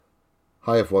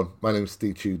Hi everyone, my name's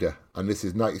Steve Tudor, and this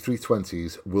is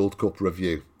 9320's World Cup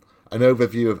Review. An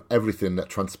overview of everything that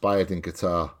transpired in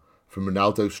Qatar, from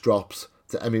Ronaldo's drops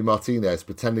to Emi Martinez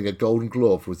pretending a golden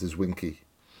glove was his winky.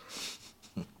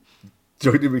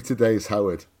 Joining me today is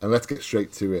Howard, and let's get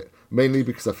straight to it, mainly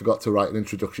because I forgot to write an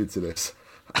introduction to this.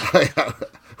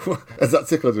 Has that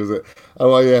tickled, was it?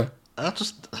 How are you? I've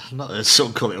not heard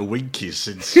someone call it a winky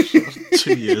since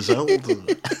 2 years old.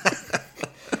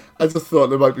 I just thought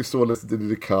there might be someone listening in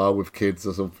the car with kids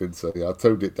or something, so yeah, I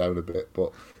toned it down a bit.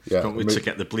 But yeah, Want me to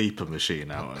get the bleeper machine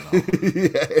out?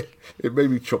 Yeah, it made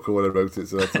me chuckle when I wrote it,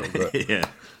 so that's not it.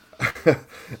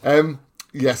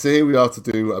 Yeah. So here we are to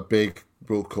do a big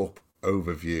World Cup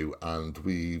overview, and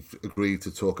we've agreed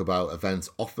to talk about events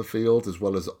off the field as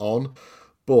well as on.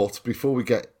 But before we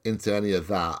get into any of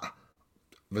that,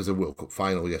 there's a World Cup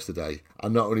final yesterday,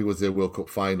 and not only was there a World Cup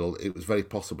final, it was very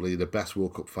possibly the best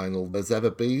World Cup final there's ever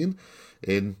been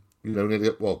in nearly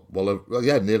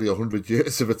 100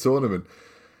 years of a tournament.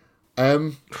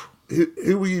 Who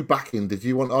were you backing? Did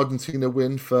you want Argentina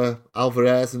win for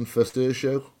Alvarez and for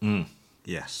Sergio?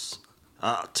 Yes.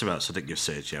 To be honest, I didn't give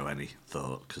Sergio any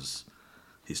thought because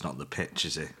he's not on the pitch,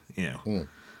 is he? I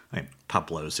mean,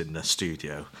 Pablo's in the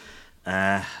studio.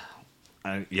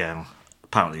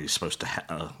 Apparently he's supposed to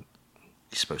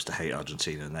hate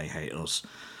Argentina and they hate us.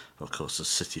 Of course, as a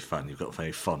City fan, you've got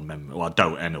very fond memories. Well, I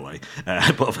don't anyway,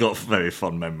 but I've got very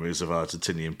fond memories of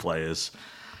Argentinian players.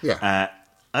 Yeah.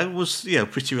 I was,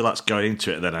 pretty relaxed going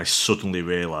into it. And then I suddenly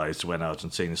realised when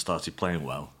Argentina started playing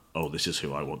well, oh, this is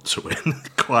who I want to win.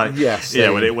 Quite. Yes. Yeah.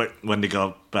 When they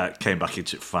came back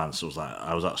into France,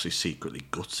 I was actually secretly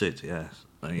gutted. Yeah.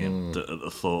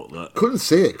 The thought that Couldn't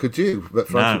see it, could you? But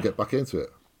France would get back into it.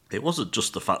 It wasn't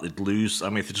just the fact they'd lose. I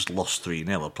mean, if they just lost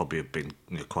 3-0, I'd probably have been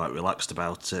quite relaxed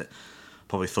about it.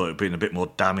 Probably thought it'd been a bit more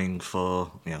damning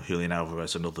for Julian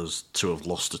Alvarez and others to have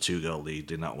lost a 2-goal lead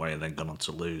in that way and then gone on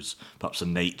to lose. Perhaps the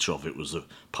nature of it was a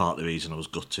part of the reason I was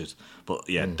gutted. But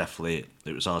yeah, definitely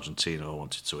it was Argentina I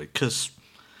wanted to win because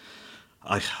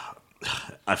I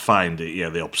find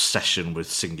it, the obsession with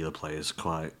singular players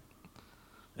quite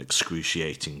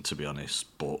excruciating, to be honest.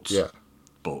 But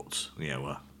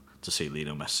to see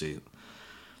Lionel Messi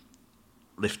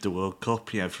lift the World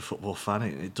Cup, for a football fan,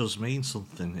 it does mean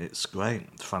something. It's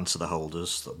great. France are the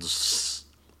holders. There's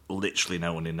literally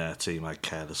no one in their team I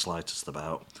care the slightest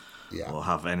about or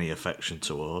have any affection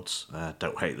towards.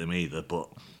 Don't hate them either, but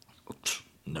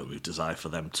no real desire for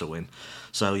them to win.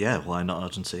 So yeah, why not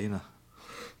Argentina?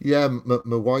 Yeah,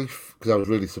 my wife, because I was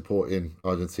really supporting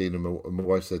Argentina, my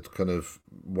wife said, kind of,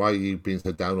 why are you being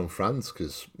so down on France?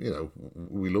 Because,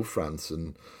 we love France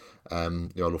and, I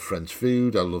love French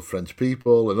food, I love French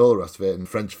people and all the rest of it, and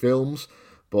French films.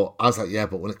 But I was like,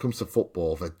 but when it comes to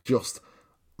football, they're just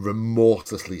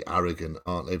remorselessly arrogant,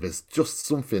 aren't they? There's just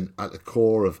something at the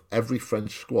core of every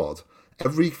French squad,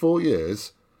 every 4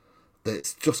 years,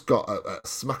 that's just got a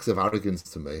smacks of arrogance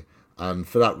to me. And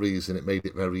for that reason, it made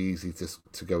it very easy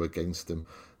to go against them.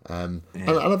 And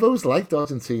I've always liked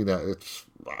Argentina.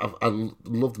 I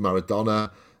loved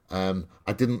Maradona. I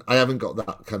haven't got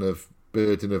that kind of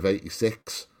burden of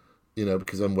 86,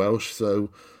 because I'm Welsh. So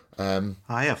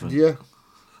I haven't. Yeah,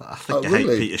 I think I hate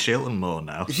Peter Shilton more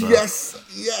now. So.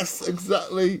 Yes,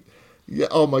 exactly. Yeah.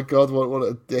 Oh my God, what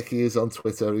a dick he is on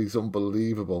Twitter. He's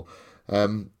unbelievable.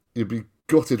 You'd be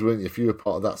gutted, wouldn't you, if you were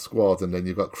part of that squad, and then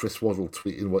you've got Chris Waddle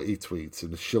tweeting what he tweets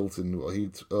and Shilton what he.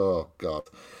 Oh God.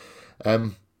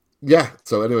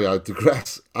 So anyway, I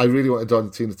digress. I really wanted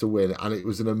Argentina to win, and it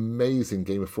was an amazing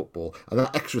game of football. And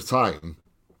that extra time,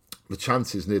 the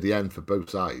chances near the end for both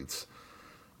sides,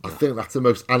 I think that's the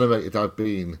most animated I've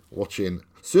been watching,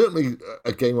 certainly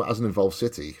a game that hasn't involved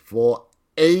City, for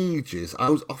ages. I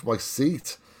was off my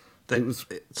seat.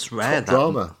 It's rare that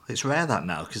drama. It's rare that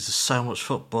now because there's so much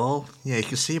football. Yeah, you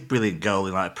can see a brilliant goal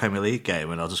in like a Premier League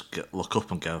game, and I'll just look up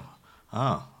and go,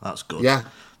 "Oh, that's good." Yeah,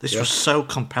 this was so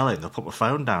compelling. I put my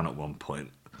phone down at one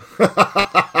point,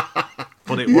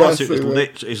 but it was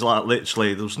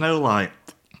literally there was no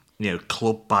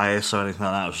club bias or anything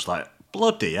like that. It was just like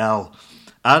bloody hell,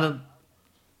 and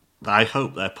I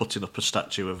hope they're putting up a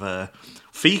statue of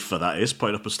FIFA. That is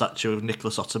putting up a statue of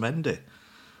Nicolas Otamendi.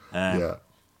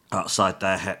 Outside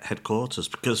their headquarters,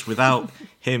 because without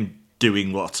him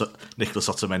doing what Nicolas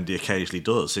Otamendi occasionally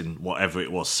does in whatever it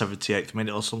was, 78th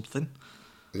minute or something,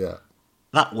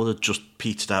 that would have just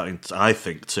petered out into, I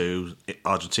think, to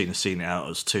Argentina seeing it out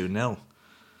as 2-0.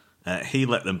 He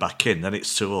let them back in, then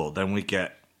it's 2-2. Then we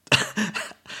get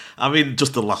I mean,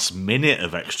 just the last minute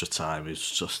of extra time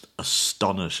is just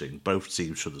astonishing. Both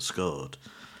teams should have scored.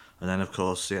 And then, of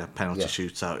course, penalty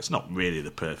shootout. It's not really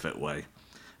the perfect way.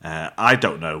 I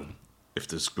don't know if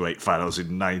there's great finals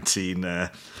in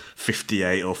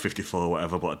 1958 or 54 or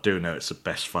whatever, but I do know it's the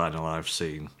best final I've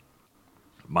seen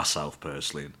myself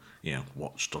personally, and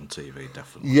watched on TV,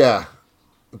 definitely. Yeah,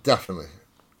 definitely.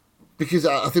 Because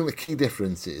I think the key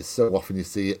difference is so often you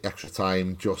see extra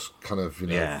time just kind of,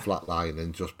 flatline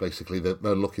and just basically they're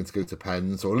looking to go to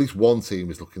pens, or at least one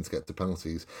team is looking to get to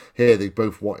penalties. Here they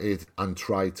both wanted and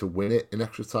tried to win it in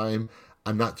extra time,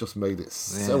 and that just made it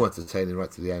so entertaining right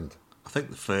to the end. I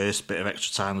think the first bit of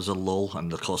extra time was a lull,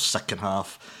 and of course second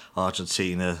half,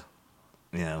 Argentina,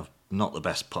 not the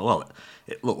best. Well,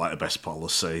 it looked like the best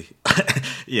policy,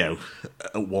 at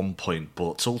one point,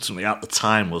 but ultimately at the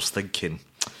time I was thinking,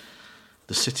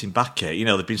 they're sitting back here.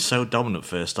 They've been so dominant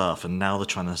first half, and now they're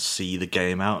trying to see the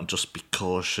game out and just be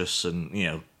cautious and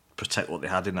protect what they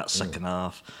had in that second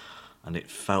half. And it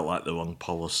felt like the wrong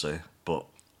policy, but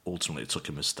ultimately it took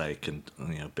a mistake and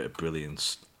a bit of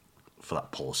brilliance for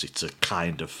that policy to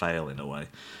kind of fail in a way.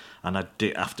 And I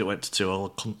did, after it went to 2-2, I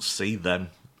couldn't see them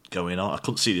going on. I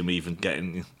couldn't see them even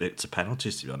getting it to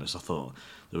penalties, to be honest. I thought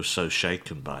they were so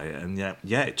shaken by it, and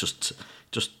it just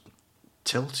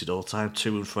tilted all the time,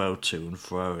 to and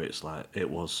fro. It's like,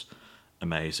 it was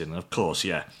amazing. And of course,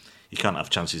 you can't have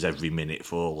chances every minute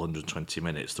for all 120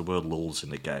 minutes. The world lulls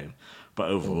in the game, but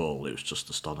overall, it was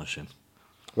just astonishing.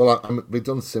 Well, we've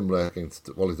done similar he's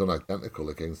done identical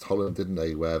against Holland, didn't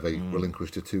they? Where they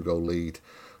relinquished a 2-goal lead,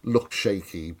 looked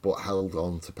shaky, but held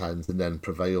on to pens and then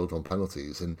prevailed on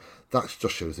penalties. And that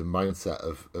just shows the mindset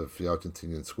of the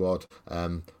Argentinian squad.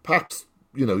 Perhaps,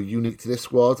 unique to this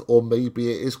squad, or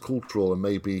maybe it is cultural, and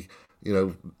maybe,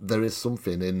 there is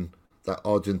something in that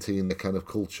Argentina kind of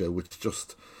culture which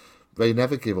just, they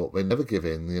never give up, they never give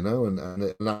in, and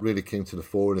that really came to the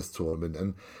fore in this tournament.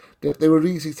 And they were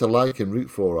easy to like and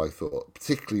root for, I thought,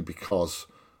 particularly because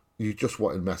you just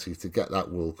wanted Messi to get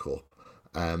that World Cup,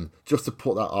 just to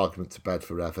put that argument to bed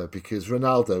forever, because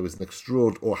Ronaldo is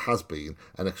has been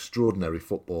an extraordinary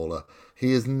footballer.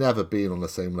 He has never been on the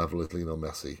same level as Lionel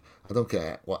Messi. I don't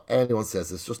care what anyone says,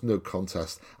 there's just no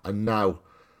contest. And now,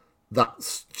 that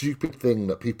stupid thing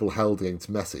that people held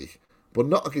against Messi, but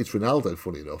not against Ronaldo,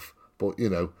 funny enough, but,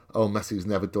 Messi's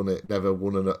never done it, never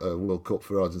won a World Cup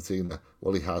for Argentina.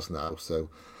 Well, he has now, so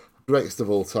greatest of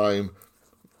all time.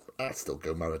 I'd still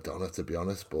go Maradona, to be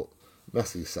honest, but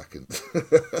Messi's second.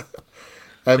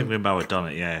 I think with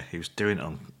Maradona, he was doing it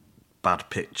on bad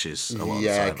pitches a lot of the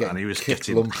time, and he was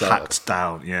getting hacked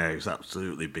down. Yeah, he was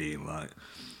absolutely being like,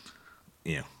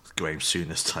 Graham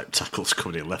Souness type tackles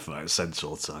coming in left, right, and centre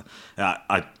all the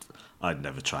time. I'd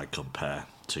never try and compare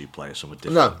two players from a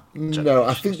different No,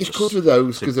 I think because of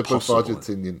those, because they're both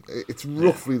Argentinian, it's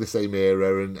roughly the same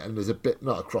era, and there's a bit,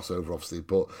 not a crossover obviously,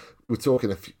 but we're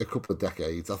talking a couple of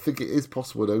decades. I think it is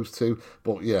possible those two,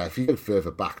 but if you go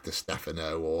further back to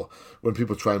Stefano, or when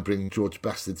people try and bring George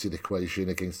Best into the equation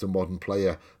against a modern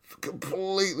player,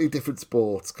 completely different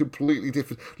sports, completely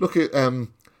different. Look at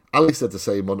Ali said the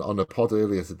same on a pod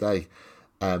earlier today,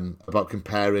 about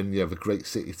comparing the great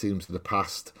City teams of the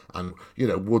past, and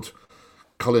would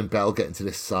Colin Bell get into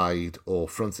this side or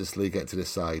Francis Lee get into this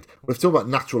side? We're talking about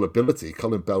natural ability.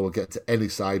 Colin Bell will get to any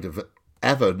side of it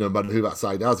ever, no matter who that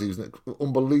side has. He's an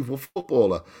unbelievable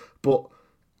footballer, but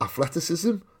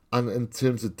athleticism and in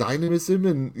terms of dynamism,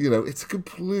 and it's a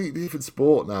completely different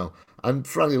sport now. And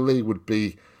Franny Lee would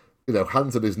be,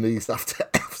 hands on his knees after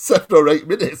 7 or 8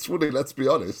 minutes, wouldn't he? Let's be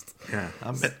honest. Yeah,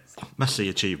 Messi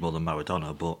achieved more than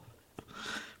Maradona, but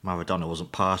Maradona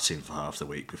wasn't partying for half the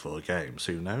week before games.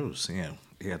 Who knows? He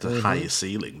had a higher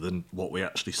ceiling than what we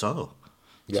actually saw.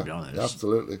 To be honest,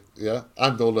 absolutely,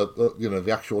 and all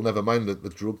the actual, never mind the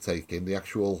drug taking, the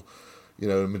actual,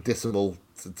 medicinal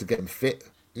to get him fit.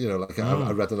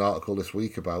 I read an article this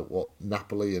week about what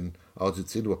Napoli and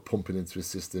Argentina were pumping into his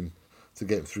system to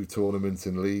get him through tournaments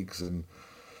and leagues, and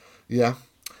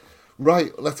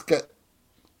right. Let's get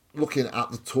looking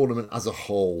at the tournament as a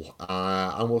whole,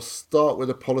 and we'll start with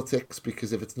the politics,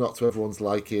 because if it's not to everyone's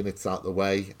liking, it's out the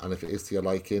way, and if it is to your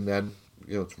liking, then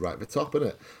it's right at the top, isn't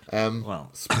it?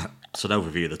 It's an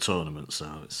overview of the tournament,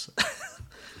 so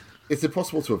it's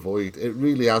impossible to avoid. It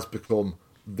really has become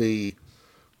the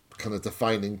kind of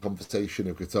defining conversation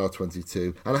of Qatar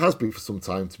 22, and it has been for some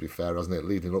time, to be fair, hasn't it?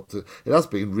 Leading up to it has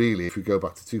been, really, if we go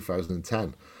back to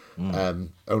 2010.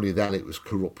 Only then it was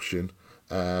corruption,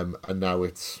 and now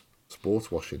it's sports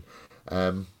washing.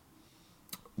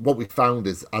 What we found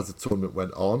is, as the tournament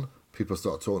went on, people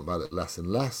started talking about it less and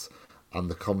less, and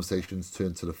the conversations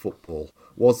turned to the football.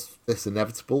 Was this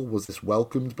inevitable? Was this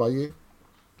welcomed by you?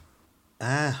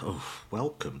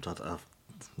 Welcomed? I've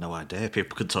no idea.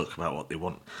 People can talk about what they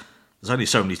want. There's only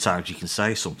so many times you can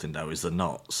say something, though, is there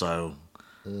not? So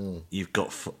You've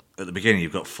got at the beginning,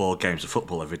 you've got 4 games of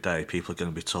football every day. People are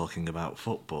going to be talking about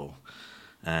football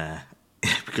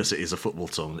because it is a football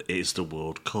tournament. It is the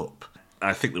World Cup.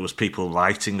 I think there was people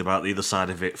writing about the other side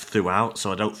of it throughout,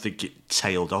 so I don't think it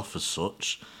tailed off as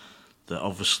such. That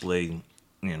obviously,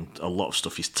 a lot of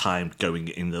stuff is timed going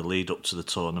in the lead up to the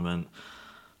tournament.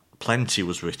 Plenty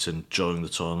was written during the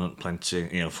tournament.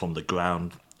 Plenty, from the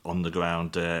ground, on the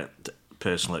ground,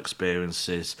 personal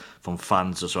experiences from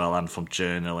fans as well and from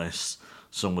journalists.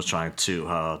 Some were trying too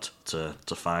hard to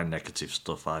find negative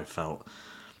stuff, I felt.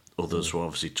 Others were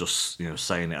obviously just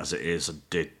saying it as it is and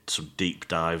did some deep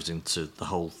dives into the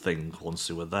whole thing once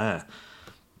they were there.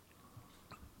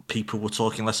 People were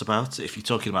talking less about it. If you're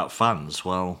talking about fans,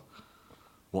 well,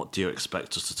 what do you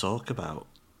expect us to talk about,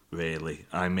 really?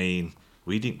 I mean,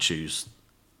 we didn't choose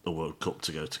the World Cup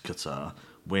to go to Qatar.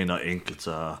 We're not in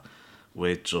Qatar.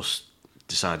 We're just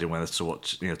deciding whether to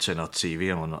watch, turn our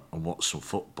TV on and watch some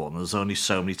football. And there's only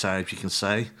so many times you can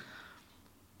say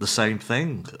the same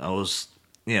thing. I was,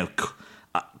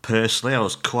 personally, I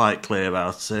was quite clear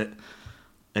about it.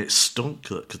 It stunk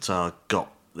that Qatar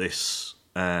got this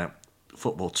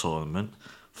football tournament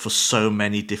for so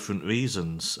many different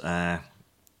reasons.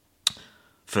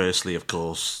 Firstly, of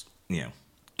course,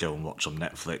 go and watch on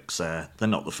Netflix. They're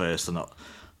not the first.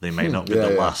 They may not be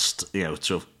the last.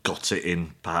 To have got it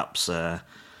in, perhaps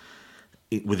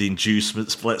with the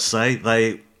inducements. Let's say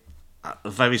they, a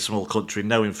very small country,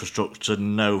 no infrastructure,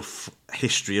 no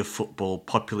history of football,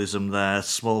 populism there,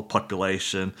 small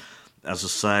population. As I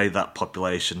say, that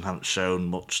population haven't shown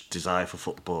much desire for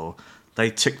football.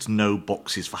 They ticked no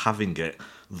boxes for having it,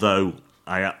 though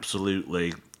I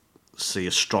absolutely see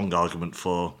a strong argument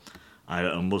for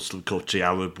a Muslim country,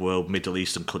 Arab world, Middle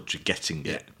Eastern country getting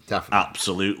it. Definitely.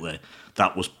 Absolutely.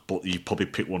 That was, but you probably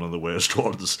picked one of the worst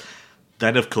ones.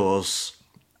 Then, of course,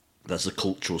 there's the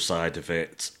cultural side of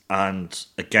it. And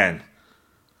again,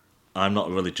 I'm not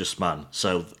a religious man,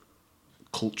 so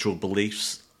cultural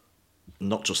beliefs,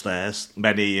 not just theirs,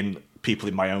 people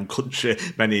in my own country,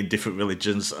 many in different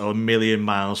religions, are a million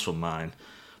miles from mine.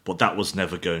 But that was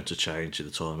never going to change in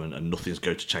the tournament, and nothing's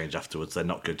going to change afterwards. They're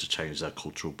not going to change their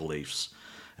cultural beliefs.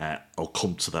 I'll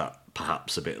come to that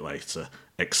perhaps a bit later,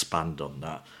 expand on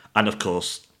that. And of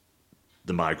course,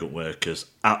 the migrant workers,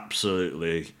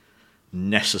 absolutely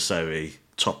necessary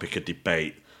topic of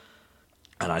debate.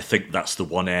 And I think that's the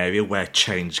one area where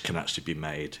change can actually be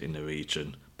made in the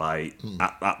region by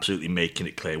absolutely making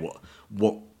it clear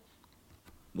what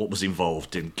was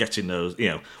involved in getting those,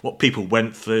 what people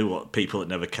went through, what people that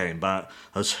never came back.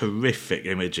 Those horrific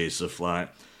images of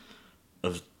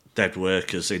dead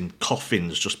workers in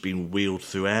coffins just being wheeled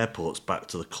through airports back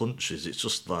to the countries. It's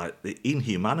just like the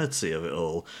inhumanity of it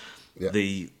all.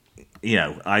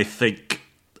 Yeah. I think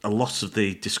a lot of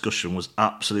the discussion was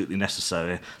absolutely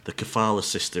necessary. The kafala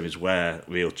system is where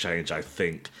real change, I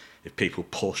think, if people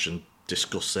push and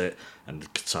discuss it, and the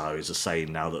Qataris are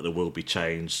saying now that there will be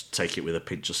change, take it with a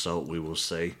pinch of salt, we will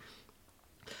see.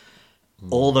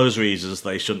 All those reasons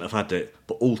they shouldn't have had it,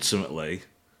 but ultimately,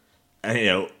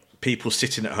 people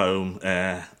sitting at home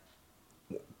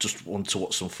just want to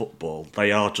watch some football.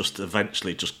 They are just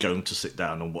eventually just going to sit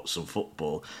down and watch some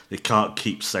football. They can't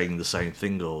keep saying the same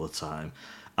thing all the time.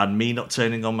 And me not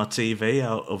turning on my TV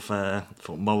out of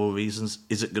for moral reasons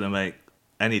isn't going to make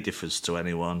any difference to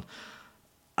anyone.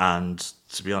 And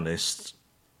to be honest,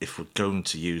 if we're going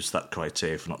to use that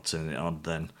criteria for not turning it on,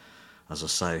 then, as I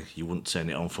say, you wouldn't turn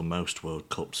it on for most World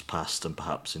Cups past and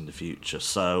perhaps in the future.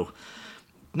 So,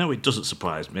 no, it doesn't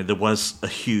surprise me. There was a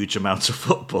huge amount of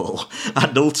football,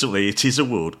 and ultimately it is a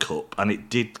World Cup, and it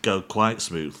did go quite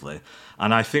smoothly.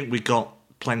 And I think we got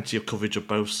plenty of coverage of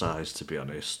both sides, to be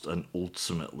honest, and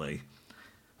ultimately,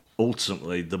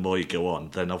 the more you go on,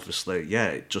 then obviously,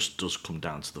 it just does come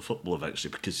down to the football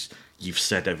eventually, because you've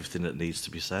said everything that needs to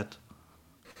be said.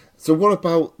 So what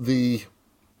about the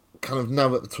kind of, now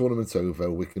that the tournament's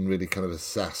over, we can really kind of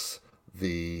assess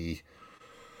the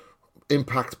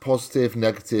impact, positive,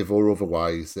 negative, or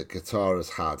otherwise, that Qatar has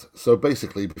had. So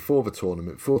basically, before the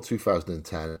tournament, before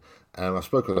 2010, I've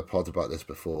spoken on a pod about this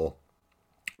before,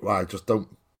 I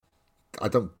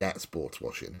don't get sports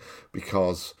washing,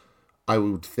 because I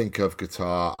would think of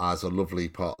Qatar as a lovely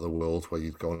part of the world where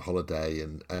you'd go on holiday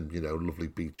and lovely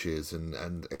beaches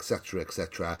and et cetera, et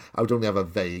cetera. I would only have a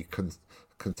vague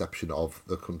conception of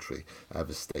the country,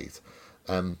 the state.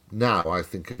 Now I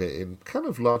think of it in kind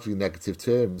of largely negative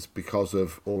terms because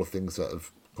of all the things that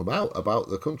have come out about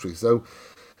the country. So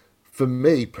for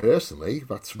me personally,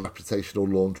 that's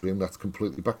reputational laundering that's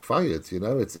completely backfired.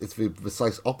 It's the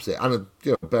precise opposite. And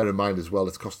bear in mind as well,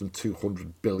 it's cost them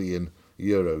 €200 billion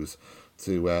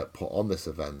to put on this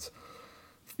event.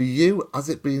 For you, has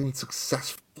it been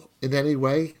successful in any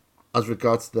way as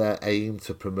regards their aim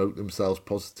to promote themselves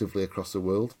positively across the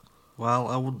world? Well,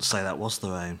 I wouldn't say that was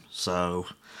their aim. So,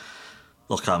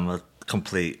 look, I'm a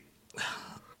complete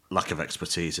lack of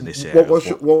expertise in this area.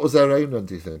 What was their aim then,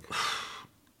 do you think?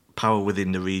 Power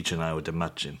within the region, I would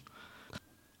imagine.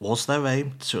 Was their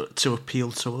aim to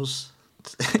appeal to us?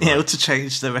 To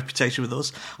change their reputation with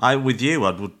us? I'm with you.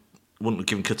 Wouldn't have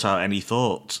given Qatar any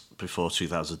thought before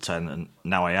 2010, and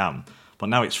now I am. But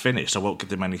now it's finished, I won't give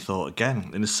them any thought again.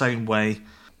 In the same way,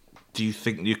 do you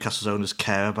think Newcastle's owners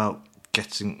care about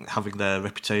having their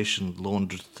reputation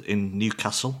laundered in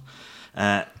Newcastle?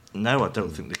 No, I don't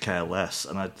think they care less.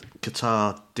 And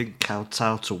Qatar didn't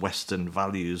kowtow to Western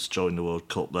values during the World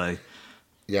Cup.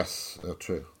 Yes,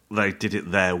 true. They did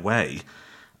it their way.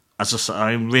 As I said,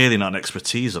 I'm really not an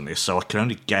expertise on this, so I can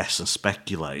only guess and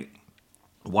speculate.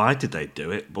 Why did they do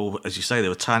it? Well, as you say, they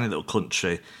were a tiny little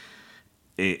country,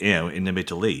 in the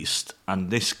Middle East,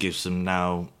 and this gives them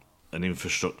now an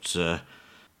infrastructure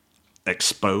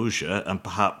exposure and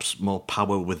perhaps more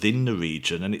power within the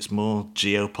region, and it's more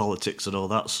geopolitics and all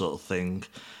that sort of thing,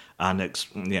 and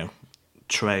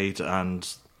trade,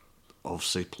 and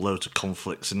obviously loads of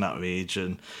conflicts in that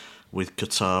region with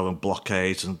Qatar and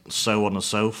blockades and so on and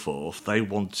so forth. They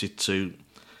wanted to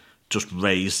just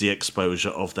raise the exposure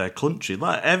of their country.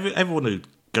 Like everyone who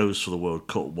goes for the World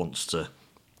Cup wants to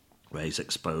raise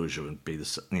exposure and be the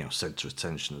centre of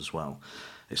attention as well.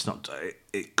 It's not.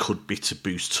 It could be to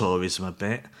boost tourism a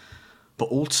bit, but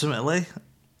ultimately,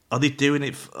 are they doing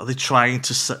it? Are they trying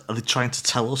to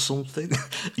tell us something?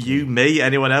 You, me,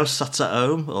 anyone else sat at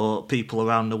home, or people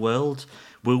around the world?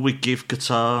 Will we give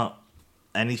Qatar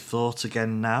any thought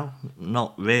again now?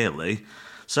 Not really.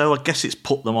 So I guess it's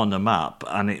put them on the map,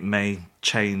 and it may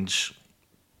change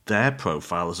their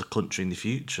profile as a country in the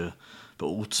future. But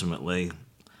ultimately,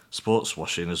 sports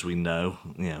washing, as we know,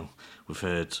 we've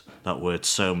heard that word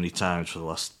so many times for the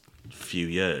last few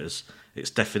years. Its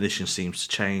definition seems to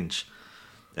change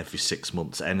every 6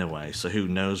 months anyway. So who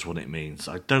knows what it means?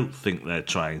 I don't think they're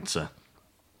trying to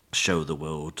show the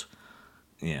world,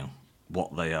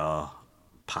 what they are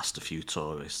past a few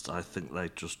tourists. I think they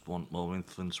just want more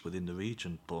influence within the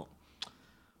region. But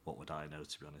what would I know,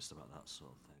 to be honest, about that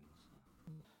sort of thing?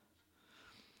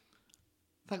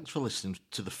 Thanks for listening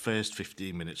to the first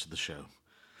 15 minutes of the show.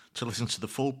 To listen to the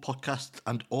full podcast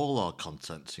and all our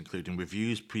content, including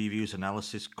reviews, previews,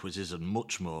 analysis, quizzes and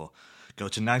much more, go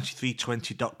to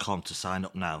 9320.com to sign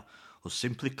up now, or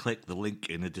simply click the link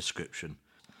in the description.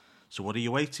 So what are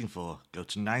you waiting for? Go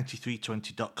to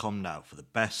 9320.com now for the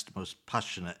best, most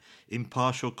passionate,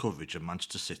 impartial coverage of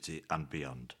Manchester City and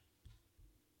beyond.